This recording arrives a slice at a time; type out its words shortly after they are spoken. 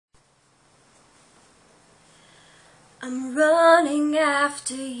I'm running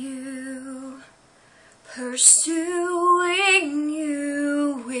after you, pursuing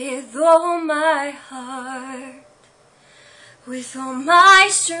you with all my heart, with all my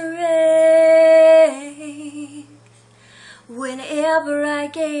strength. Whenever I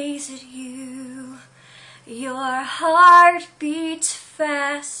gaze at you, your heart beats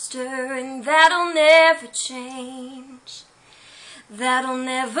faster, and that'll never change. That'll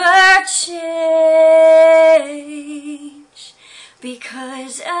never change,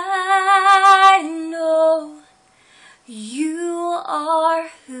 because I know you are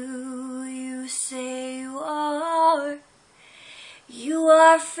who you say you are. You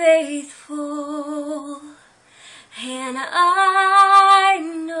are faithful, and I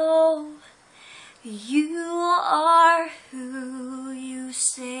know you are who you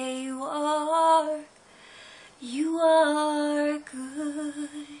say you are. You are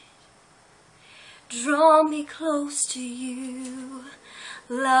good. Draw me close to you,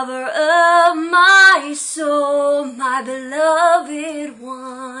 lover of my soul, my beloved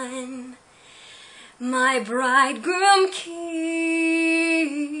one, my bridegroom king.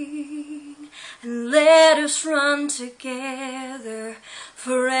 And let us run together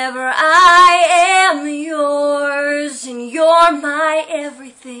forever. I am yours, and you're my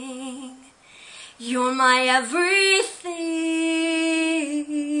everything. You're my everything,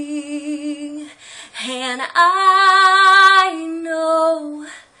 and I know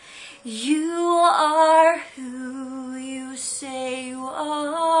you are who you say you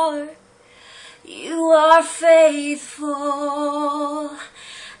are. You are faithful,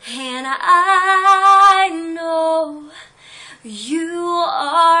 and I know you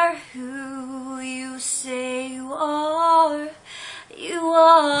are who you say you are. You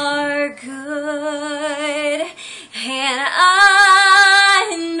are good, and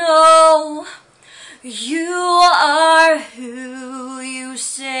I know you are who you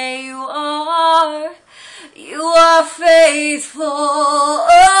say you are. You are faithful,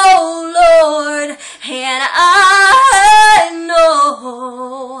 oh Lord, and I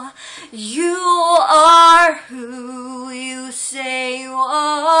know you are who you say you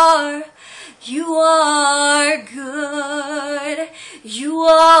are. You are good. You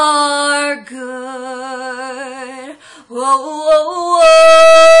are good. Oh, oh,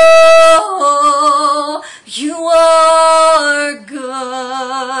 oh, you are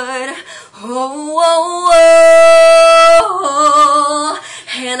good. Oh, oh, oh,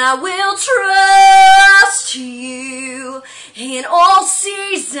 and I will trust you in all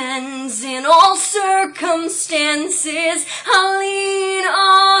seasons, in all circumstances. I'll lean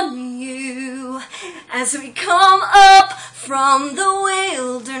on you as we come up from the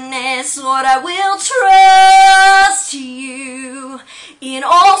wilderness. Lord, I will trust you in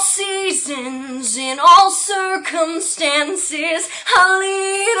all seasons, in all circumstances. I'll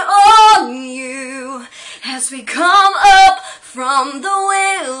lean on you as we come up from the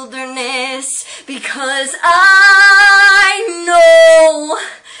wilderness, because I know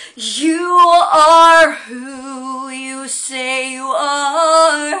you are who you say you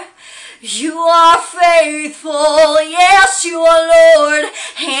are. You are faithful, yes you are, Lord, and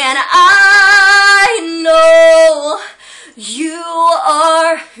I know you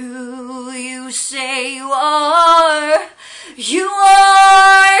are who you say you are. You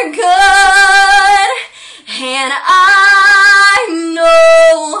are good, and I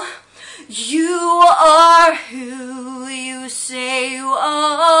know you are who you say you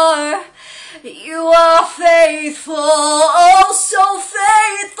are. You are faithful, oh so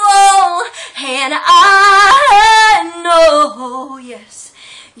faithful, and I know, yes,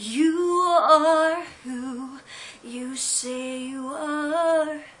 you are who you say you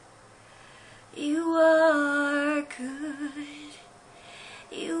are.